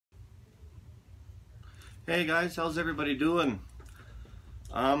Hey guys, how's everybody doing?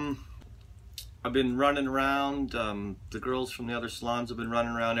 I've been running around. The girls from the other salons have been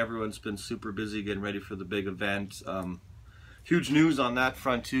running around. Everyone's been super busy getting ready for the big event. Huge news on that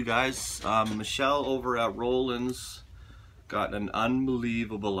front too, guys. Michelle over at Roland's got an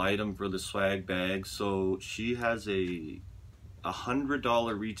unbelievable item for the swag bag. So she has a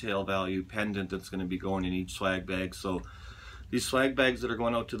 $100 retail value pendant that's going to be going in each swag bag. So these swag bags that are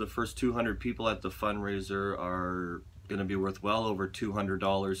going out to the first 200 people at the fundraiser are going to be worth well over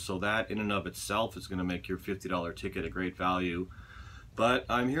 $200. So that in and of itself is going to make your $50 ticket a great value. But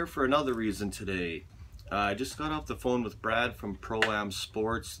I'm here for another reason today. I just got off the phone with Brad from Pro-Am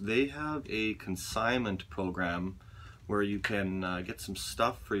Sports. They have a consignment program where you can get some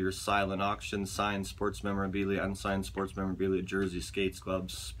stuff for your silent auction, signed sports memorabilia, unsigned sports memorabilia, jerseys, skates,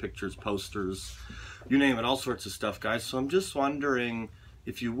 gloves, pictures, posters, you name it, all sorts of stuff, guys. So I'm just wondering,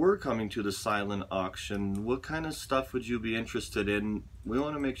 if you were coming to the silent auction, what kind of stuff would you be interested in? We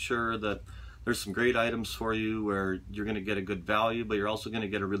want to make sure that there's some great items for you where you're going to get a good value, but you're also going to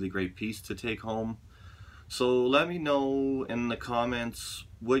get a really great piece to take home. So let me know in the comments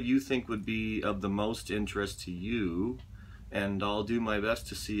what you think would be of the most interest to you, and I'll do my best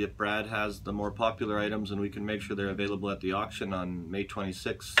to see if Brad has the more popular items and we can make sure they're available at the auction on May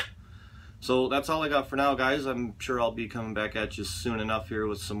 26th. So that's all I got for now, guys. I'm sure I'll be coming back at you soon enough here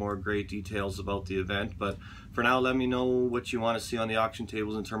with some more great details about the event, but for now, let me know what you want to see on the auction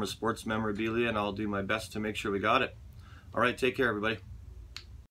tables in terms of sports memorabilia, and I'll do my best to make sure we got it. All right, take care, everybody.